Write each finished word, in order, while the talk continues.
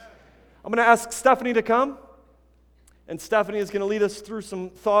I'm going to ask Stephanie to come, and Stephanie is going to lead us through some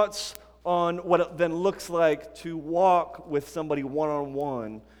thoughts on what it then looks like to walk with somebody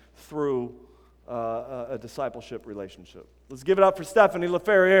one-on-one through a discipleship relationship. Let's give it up for Stephanie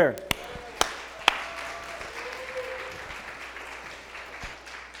LaFerriere.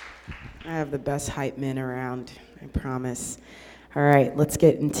 I have the best hype men around, I promise. All right, let's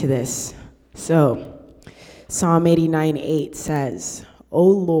get into this. So, Psalm 89:8 says, O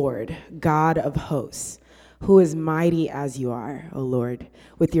Lord, God of hosts, who is mighty as you are, O Lord,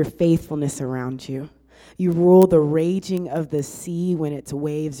 with your faithfulness around you. You rule the raging of the sea. When its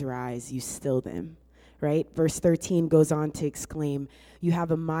waves rise, you still them. Right? Verse 13 goes on to exclaim, you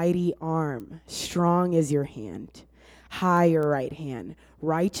have a mighty arm, strong is your hand, high your right hand.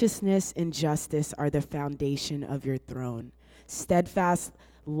 Righteousness and justice are the foundation of your throne. Steadfast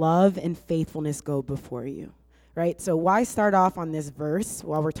love and faithfulness go before you. Right? So why start off on this verse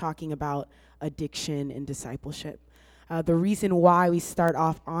while we're talking about addiction and discipleship? The reason why we start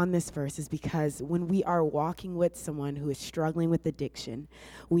off on this verse is because when we are walking with someone who is struggling with addiction,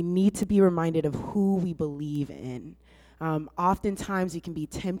 we need to be reminded of who we believe in. Oftentimes we can be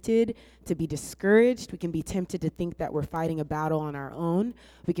tempted to be discouraged. We can be tempted to think that we're fighting a battle on our own.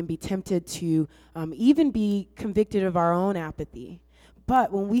 We can be tempted to even be convicted of our own apathy.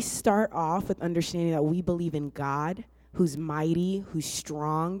 But when we start off with understanding that we believe in God, who's mighty, who's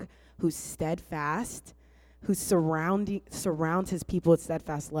strong, who's steadfast, who surrounds his people with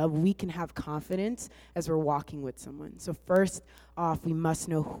steadfast love, we can have confidence as we're walking with someone. So first off, we must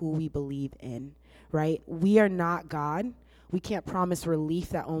know who we believe in, right? We are not God. We can't promise relief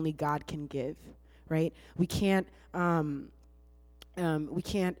that only God can give, right? We can't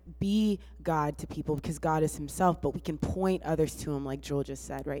be God to people because God is himself, but we can point others to him, like Joel just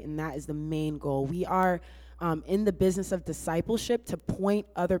said, right? And that is the main goal. We are in the business of discipleship to point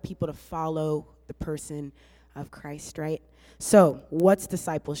other people to follow the person of Christ, right? So what's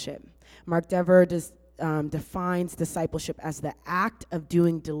discipleship? Mark Dever defines discipleship as the act of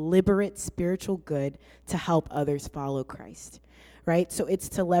doing deliberate spiritual good to help others follow Christ, right? So it's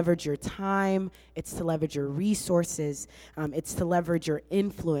to leverage your time, it's to leverage your resources, it's to leverage your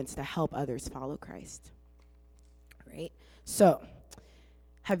influence to help others follow Christ, right? So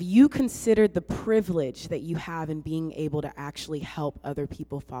have you considered the privilege that you have in being able to actually help other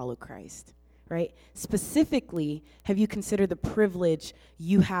people follow Christ? Right? Specifically, have you considered the privilege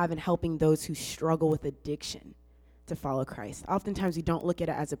you have in helping those who struggle with addiction to follow Christ? Oftentimes we don't look at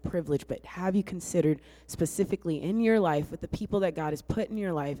it as a privilege, but have you considered specifically in your life with the people that God has put in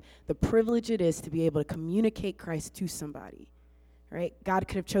your life, the privilege it is to be able to communicate Christ to somebody, right? God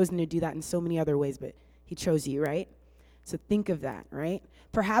could have chosen to do that in so many other ways, but he chose you, right? So think of that, right?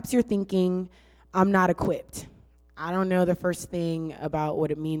 Perhaps you're thinking, I'm not equipped. I don't know the first thing about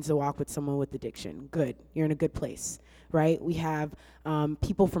what it means to walk with someone with addiction. Good. You're in a good place, right? We have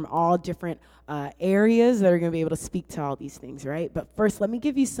people from all different areas that are going to be able to speak to all these things, right? But first, let me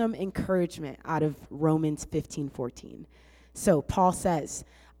give you some encouragement out of Romans 15:14. So Paul says,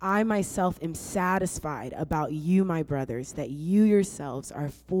 I myself am satisfied about you, my brothers, that you yourselves are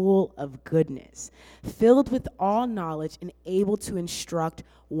full of goodness, filled with all knowledge and able to instruct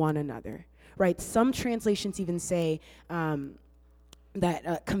one another. Right, some translations even say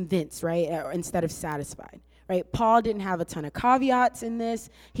that convinced, right, instead of satisfied, right? Paul didn't have a ton of caveats in this.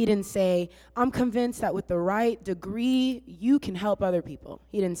 He didn't say, I'm convinced that with the right degree, you can help other people.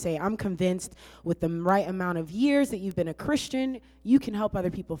 He didn't say, I'm convinced with the right amount of years that you've been a Christian, you can help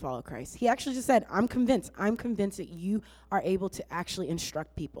other people follow Christ. He actually just said, I'm convinced that you are able to actually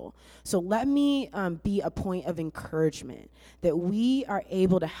instruct people. So let me be a point of encouragement that we are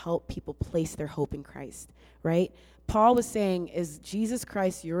able to help people place their hope in Christ, right? Paul was saying, is Jesus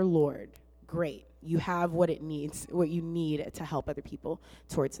Christ your Lord? Great. You have what you need to help other people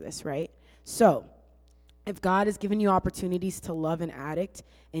towards this, right? So if God has given you opportunities to love an addict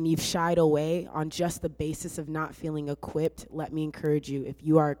and you've shied away on just the basis of not feeling equipped, let me encourage you, if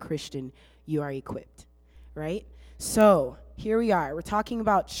you are a Christian, you are equipped, right? So here we are. We're talking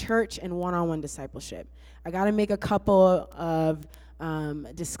about church and one-on-one discipleship. I got to make a couple of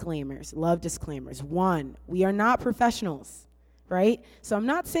disclaimers, love disclaimers. One, we are not professionals, right? So I'm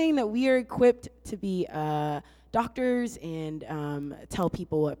not saying that we are equipped to be doctors and tell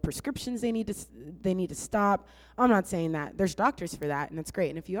people what prescriptions they need to stop. I'm not saying that. There's doctors for that, and that's great.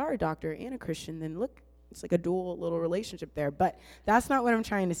 And if you are a doctor and a Christian, then look, it's like a dual little relationship there. But that's not what I'm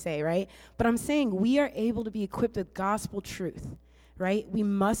trying to say, right? But I'm saying we are able to be equipped with gospel truth, right? We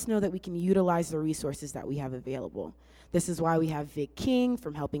must know that we can utilize the resources that we have available. This is why we have Vic King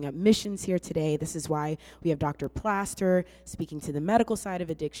from Helping Up Missions here today. This is why we have Dr. Plaster speaking to the medical side of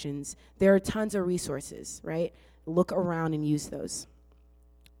addictions. There are tons of resources, right? Look around and use those.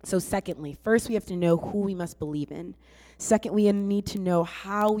 So secondly, first we have to know who we must believe in. Second, we need to know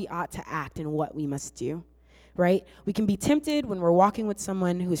how we ought to act and what we must do, right? We can be tempted when we're walking with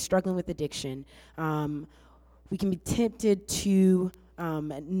someone who is struggling with addiction. We can be tempted to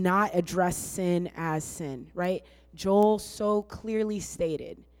not address sin as sin, right? Joel so clearly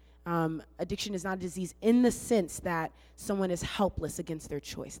stated, addiction is not a disease in the sense that someone is helpless against their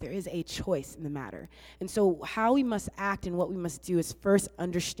choice. There is a choice in the matter. And so how we must act and what we must do is first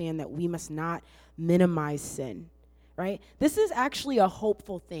understand that we must not minimize sin, right? This is actually a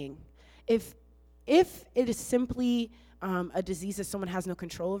hopeful thing. If it is simply a disease that someone has no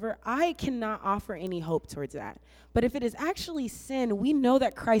control over, I cannot offer any hope towards that. But if it is actually sin, we know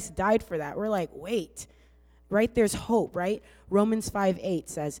that Christ died for that. We're like, wait, right? There's hope, right? Romans 5:8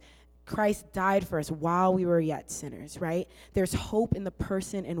 says, Christ died for us while we were yet sinners, right? There's hope in the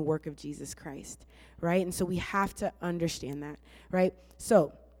person and work of Jesus Christ, right? And so we have to understand that, right?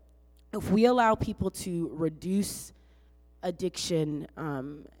 So if we allow people to reduce addiction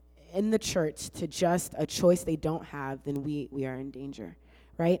in the church to just a choice they don't have, then we are in danger,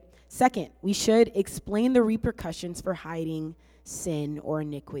 right? Second, we should explain the repercussions for hiding sin or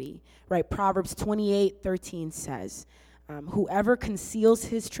iniquity, right? Proverbs 28:13 says, whoever conceals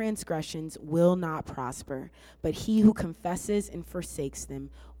his transgressions will not prosper, but he who confesses and forsakes them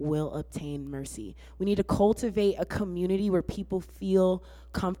will obtain mercy. We need to cultivate a community where people feel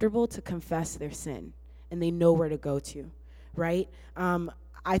comfortable to confess their sin and they know where to go to, right?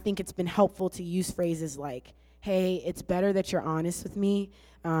 I think it's been helpful to use phrases like, hey, it's better that you're honest with me,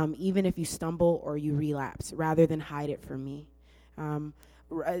 even if you stumble or you relapse, rather than hide it from me.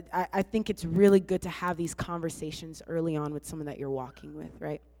 I think it's really good to have these conversations early on with someone that you're walking with,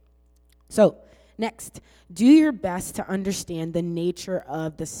 right? So, next, do your best to understand the nature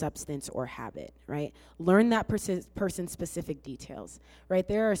of the substance or habit, right? Learn that person's specific details, right?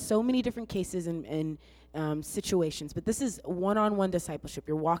 There are so many different cases and situations, but this is one-on-one discipleship.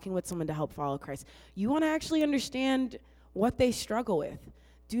 You're walking with someone to help follow Christ. You want to actually understand what they struggle with.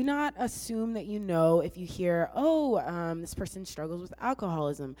 Do not assume that you know if you hear, this person struggles with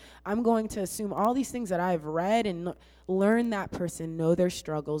alcoholism. I'm going to assume all these things that I've read and learn that person, know their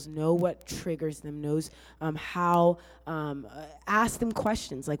struggles, know what triggers them, knows how, ask them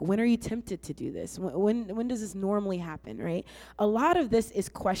questions like, when are you tempted to do this? When does this normally happen, right? A lot of this is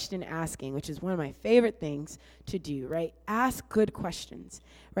question asking, which is one of my favorite things to do, right? Ask good questions,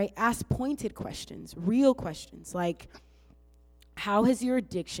 right? Ask pointed questions, real questions like, how has your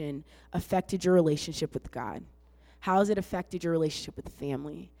addiction affected your relationship with God? How has it affected your relationship with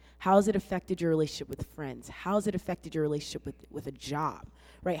family? How has it affected your relationship with friends? How has it affected your relationship with a job,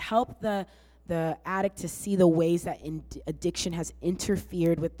 right? Help the addict to see the ways that addiction has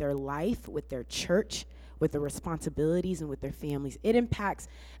interfered with their life, with their church, with their responsibilities, and with their families.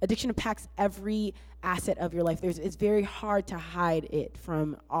 Addiction impacts every asset of your life. It's very hard to hide it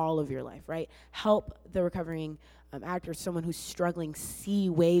from all of your life, right? Help the recovering addict or someone who's struggling see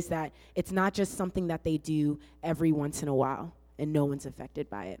ways that it's not just something that they do every once in a while and no one's affected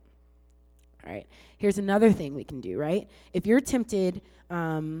by it. All right, here's another thing we can do, right? If you're tempted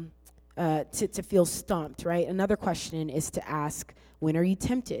to feel stumped, right? Another question is to ask, when are you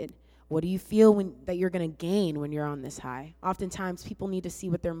tempted? What do you feel that you're going to gain when you're on this high? Oftentimes, people need to see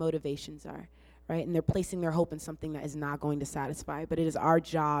what their motivations are, right? And they're placing their hope in something that is not going to satisfy, but it is our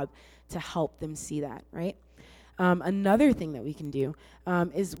job to help them see that, right? Another thing that we can do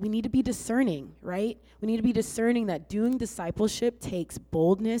is we need to be discerning, right? We need to be discerning that doing discipleship takes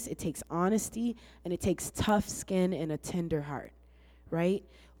boldness, it takes honesty, and it takes tough skin and a tender heart, right?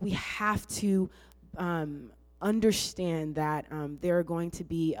 We have to understand that there are going to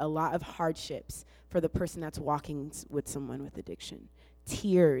be a lot of hardships for the person that's walking with someone with addiction.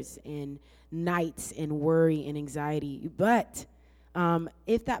 Tears and nights and worry and anxiety, but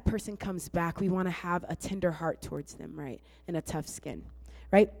if that person comes back, we want to have a tender heart towards them, right? And a tough skin,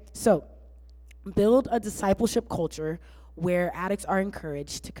 right? So build a discipleship culture where addicts are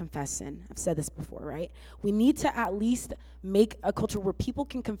encouraged to confess sin. I've said this before, right? We need to at least make a culture where people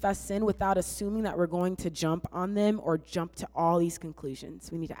can confess sin without assuming that we're going to jump on them or jump to all these conclusions.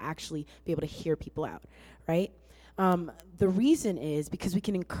 We need to actually be able to hear people out, right? The reason is because we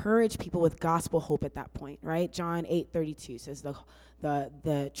can encourage people with gospel hope at that point, right? John 8:32 says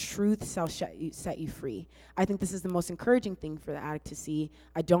the truth shall set you free. I think this is the most encouraging thing for the addict to see.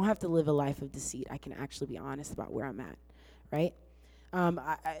 I don't have to live a life of deceit. I can actually be honest about where I'm at, right?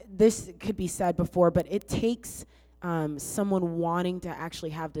 This could be said before, but it takes someone wanting to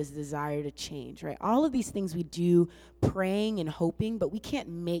actually have this desire to change, right? All of these things we do praying and hoping, but we can't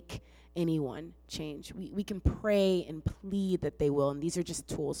make anyone change. We can pray and plead that they will, and these are just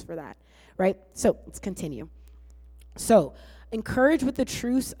tools for that, right? So let's continue. So encourage with the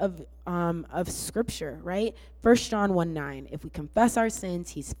truths of Scripture, right? 1 John 1:9. If we confess our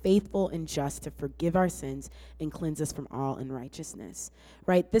sins, he's faithful and just to forgive our sins and cleanse us from all unrighteousness,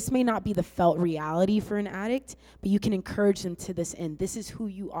 right? This may not be the felt reality for an addict, but you can encourage them to this end. This is who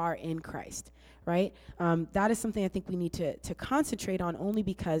you are in Christ, right? That is something I think we need to concentrate on, only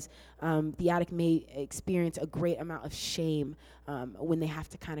because the addict may experience a great amount of shame when they have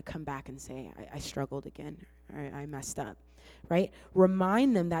to kind of come back and say, I struggled again, or I messed up, right?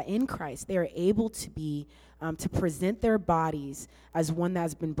 Remind them that in Christ they are able to be, to present their bodies as one that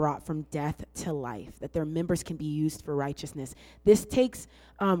has been brought from death to life, that their members can be used for righteousness. This takes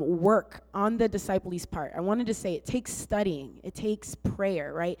work on the disciples' part. I wanted to say it takes studying. It takes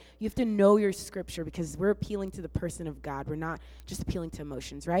prayer, right? You have to know your Scripture because we're appealing to the person of God. We're not just appealing to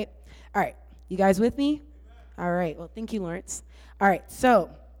emotions, right? All right. You guys with me? All right. Well, thank you, Lawrence. All right. So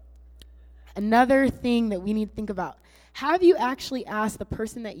another thing that we need to think about. Have you actually asked the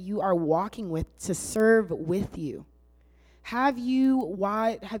person that you are walking with to serve with you? Have you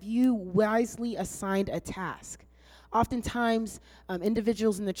wisely assigned a task? Oftentimes,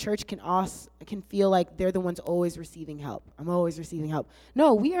 individuals in the church can feel like they're the ones always receiving help. I'm always receiving help.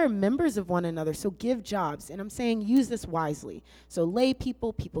 No, we are members of one another, so give jobs. And I'm saying use this wisely. So lay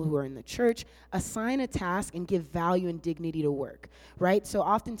people who are in the church, assign a task and give value and dignity to work, right? So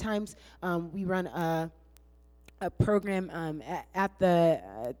oftentimes we run a program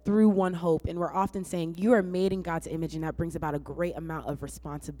through One Hope, and we're often saying you are made in God's image, and that brings about a great amount of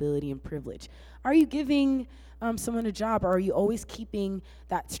responsibility and privilege. Are you giving someone a job, or are you always keeping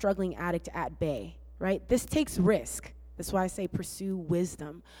that struggling addict at bay, right? This takes risk. That's why I say pursue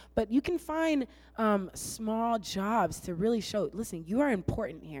wisdom. But you can find small jobs to really show, listen, you are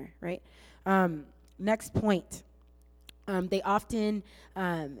important here, right? Next point. They often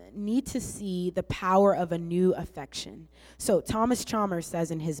need to see the power of a new affection. So Thomas Chalmers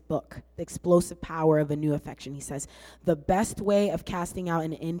says in his book, The Explosive Power of a New Affection, he says, the best way of casting out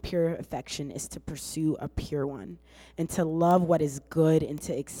an impure affection is to pursue a pure one, and to love what is good and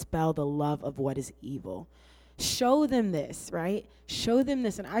to expel the love of what is evil. Show them this, right? Show them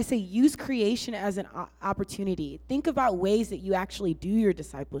this. And I say use creation as an opportunity. Think about ways that you actually do your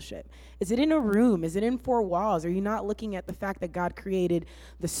discipleship. Is it in a room? Is it in four walls? Are you not looking at the fact that God created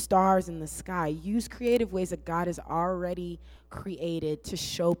the stars in the sky? Use creative ways that God has already created to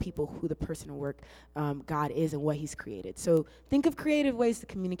show people who the person of work God is and what he's created. So think of creative ways to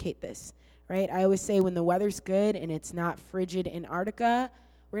communicate this, right? I always say when the weather's good and it's not frigid in Antarctica,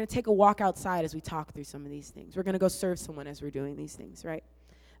 we're going to take a walk outside as we talk through some of these things. We're going to go serve someone as we're doing these things, right?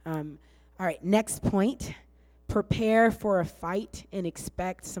 All right, next point. Prepare for a fight and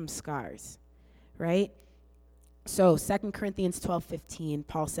expect some scars, right? So 2 Corinthians 12:15,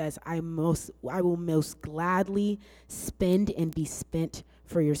 Paul says, I will most gladly spend and be spent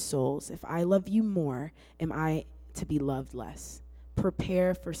for your souls. If I love you more, am I to be loved less?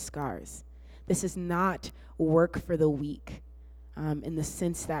 Prepare for scars. This is not work for the weak. In the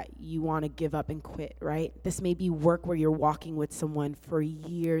sense that you want to give up and quit, right? This may be work where you're walking with someone for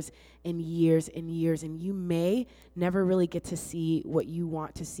years and years and years, and you may never really get to see what you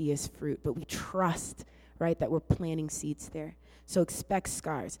want to see as fruit, but we trust, right, that we're planting seeds there. So expect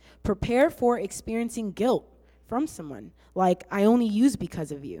scars. Prepare for experiencing guilt from someone, like, I only use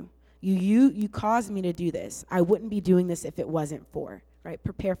because of you. You caused me to do this. I wouldn't be doing this if it wasn't for, right?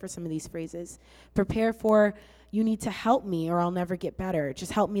 Prepare for some of these phrases. Prepare for, you need to help me or I'll never get better.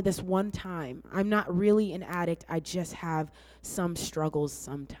 Just help me this one time. I'm not really an addict. I just have some struggles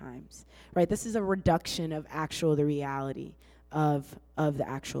sometimes, right? This is a reduction of the reality of the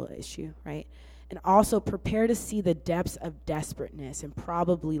actual issue, right? And also prepare to see the depths of desperateness and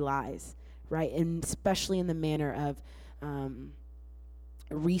probably lies, right? And especially in the manner of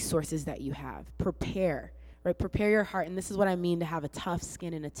resources that you have. Prepare, right? Prepare your heart. And this is what I mean to have a tough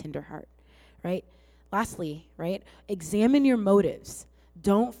skin and a tender heart, right? Lastly, right, examine your motives.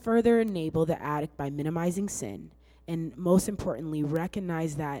 Don't further enable the addict by minimizing sin. And most importantly,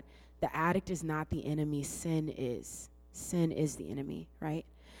 recognize that the addict is not the enemy, sin is. Sin is the enemy, right?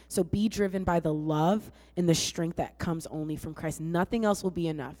 So be driven by the love and the strength that comes only from Christ. Nothing else will be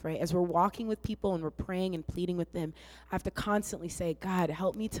enough, right? As we're walking with people and we're praying and pleading with them, I have to constantly say, God,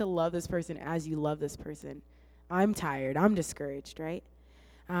 help me to love this person as you love this person. I'm tired. I'm discouraged, right?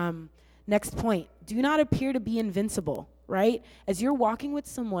 Next point, do not appear to be invincible, right? As you're walking with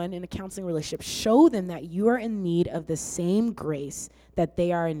someone in a counseling relationship, show them that you are in need of the same grace that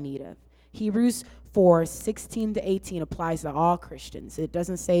they are in need of. Hebrews 4:16-18 applies to all Christians. It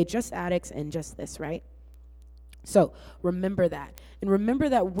doesn't say just addicts and just this, right? So remember that. And remember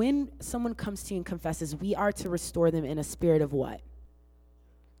that when someone comes to you and confesses, we are to restore them in a spirit of what?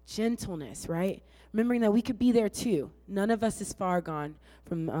 Gentleness, right? Remembering that we could be there too. None of us is far gone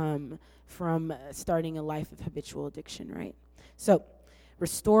from starting a life of habitual addiction, right? So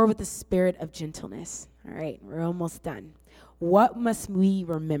restore with the spirit of gentleness. All right, we're almost done. What must we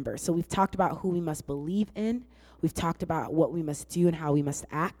remember? So we've talked about who we must believe in. We've talked about what we must do and how we must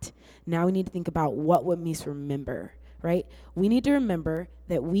act. Now we need to think about what we must remember, right? We need to remember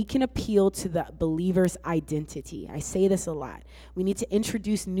that we can appeal to the believer's identity. I say this a lot. We need to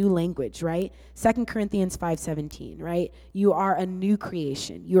introduce new language, right? 2 Corinthians 5:17, right? You are a new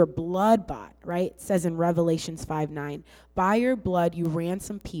creation. You are blood bought, right? It says in Revelations 5:9, by your blood you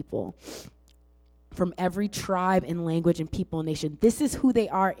ransom people from every tribe and language and people and nation. This is who they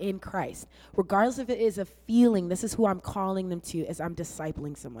are in Christ. Regardless if it is a feeling, this is who I'm calling them to as I'm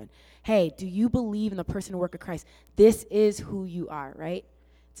discipling someone. Hey, do you believe in the person and work of Christ? This is who you are, right?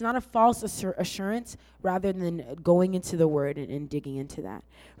 It's not a false assurance rather than going into the word and digging into that,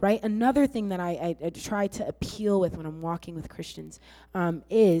 right? Another thing that I try to appeal with when I'm walking with Christians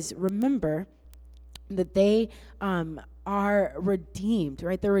is remember that they are redeemed,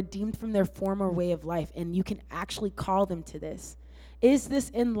 right? They're redeemed from their former way of life, and you can actually call them to this. Is this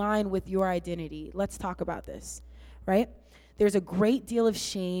in line with your identity? Let's talk about this, right? There's a great deal of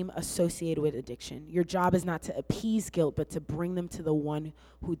shame associated with addiction. Your job is not to appease guilt, but to bring them to the one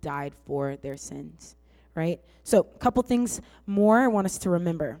who died for their sins, right? So a couple things more I want us to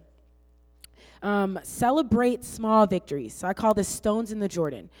remember. Celebrate small victories. So I call this stones in the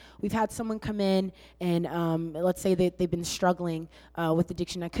Jordan. We've had someone come in and let's say that they've been struggling with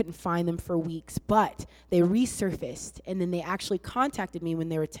addiction. I couldn't find them for weeks, but they resurfaced and then they actually contacted me when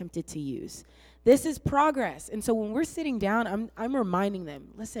they were tempted to use. This is progress. And so when we're sitting down, I'm reminding them,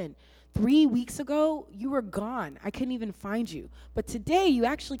 listen, 3 weeks ago, you were gone. I couldn't even find you. But today, you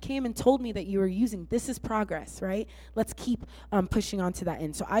actually came and told me that you were using. This is progress, right? Let's keep pushing on to that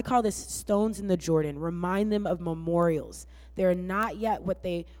end. So I call this stones in the Jordan. Remind them of memorials. They're not yet what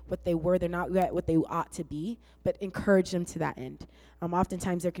they were. They're not yet what they ought to be, but encourage them to that end.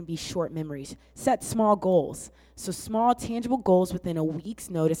 Oftentimes, there can be short memories. Set small goals. So small, tangible goals within a week's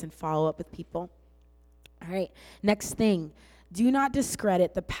notice and follow up with people. All right, next thing. Do not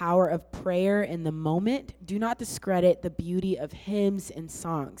discredit the power of prayer in the moment. Do not discredit the beauty of hymns and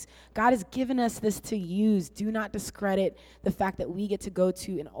songs. God has given us this to use. Do not discredit the fact that we get to go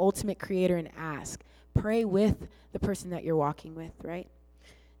to an ultimate creator and ask. Pray with the person that you're walking with, right?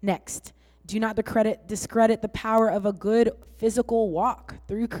 Next, do not discredit the power of a good physical walk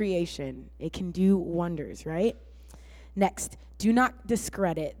through creation. It can do wonders, right? Next, do not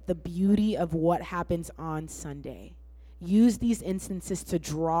discredit the beauty of what happens on Sunday. Use these instances to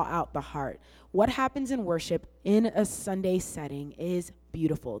draw out the heart. What happens in worship in a Sunday setting is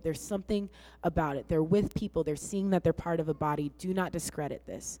beautiful. There's something about it. They're with people. They're seeing that they're part of a body. Do not discredit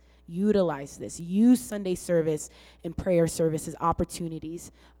this. Utilize this. Use Sunday service and prayer service as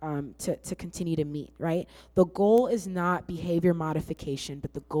opportunities to continue to meet, right? The goal is not behavior modification,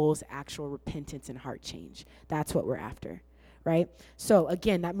 but the goal is actual repentance and heart change. That's what we're after, right? So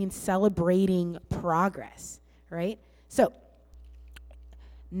again, that means celebrating progress, right? So,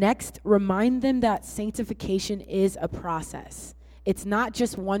 next, remind them that sanctification is a process. It's not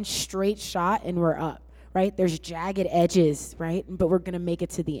just one straight shot and we're up, right? There's jagged edges, right? But we're going to make it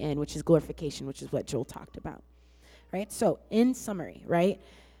to the end, which is glorification, which is what Joel talked about, right? So, in summary, right?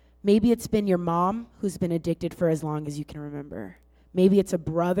 Maybe it's been your mom who's been addicted for as long as you can remember. Maybe it's a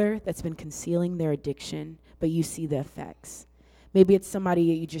brother that's been concealing their addiction, but you see the effects. Maybe it's somebody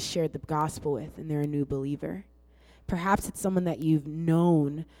that you just shared the gospel with and they're a new believer. Perhaps it's someone that you've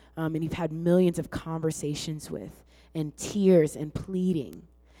known and you've had millions of conversations with and tears and pleading.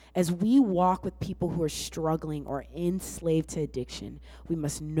 As we walk with people who are struggling or enslaved to addiction, we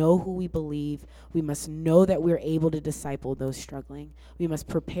must know who we believe. We must know that we're able to disciple those struggling. We must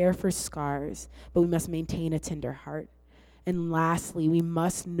prepare for scars, but we must maintain a tender heart. And lastly, we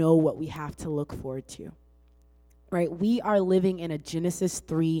must know what we have to look forward to. Right? We are living in a Genesis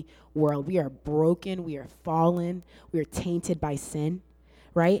 3 world. We are broken. We are fallen. We are tainted by sin.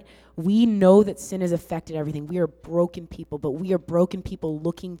 Right? We know that sin has affected everything. We are broken people, but we are broken people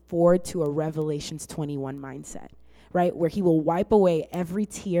looking forward to a Revelations 21 mindset. right? Where he will wipe away every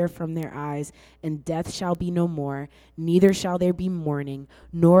tear from their eyes, and death shall be no more, neither shall there be mourning,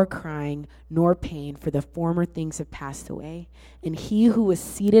 nor crying, nor pain, for the former things have passed away. And he who was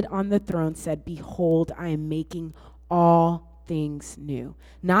seated on the throne said, behold, I am making all things new.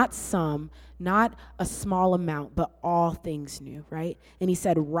 Not some, not a small amount, but all things new, right? And he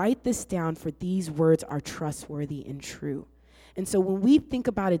said, write this down, for these words are trustworthy and true. And so when we think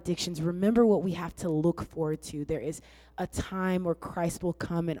about addictions, remember what we have to look forward to. There is a time where Christ will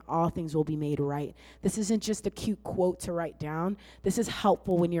come and all things will be made right. This isn't just a cute quote to write down. This is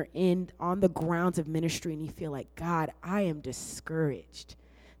helpful when you're on the grounds of ministry and you feel like, God, I am discouraged.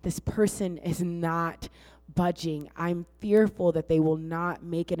 This person is not budging. I'm fearful that they will not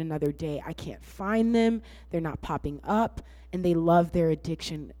make it another day. I can't find them. They're not popping up, and they love their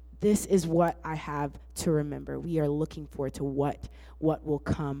addiction. This is what I have to remember. We are looking forward to what will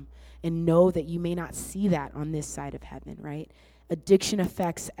come, and know that you may not see that on this side of heaven, right? Addiction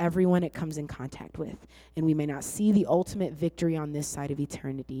affects everyone it comes in contact with, and we may not see the ultimate victory on this side of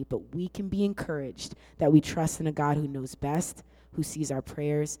eternity, but we can be encouraged that we trust in a God who knows best, who sees our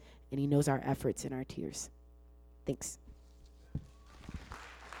prayers, and he knows our efforts and our tears. Thanks.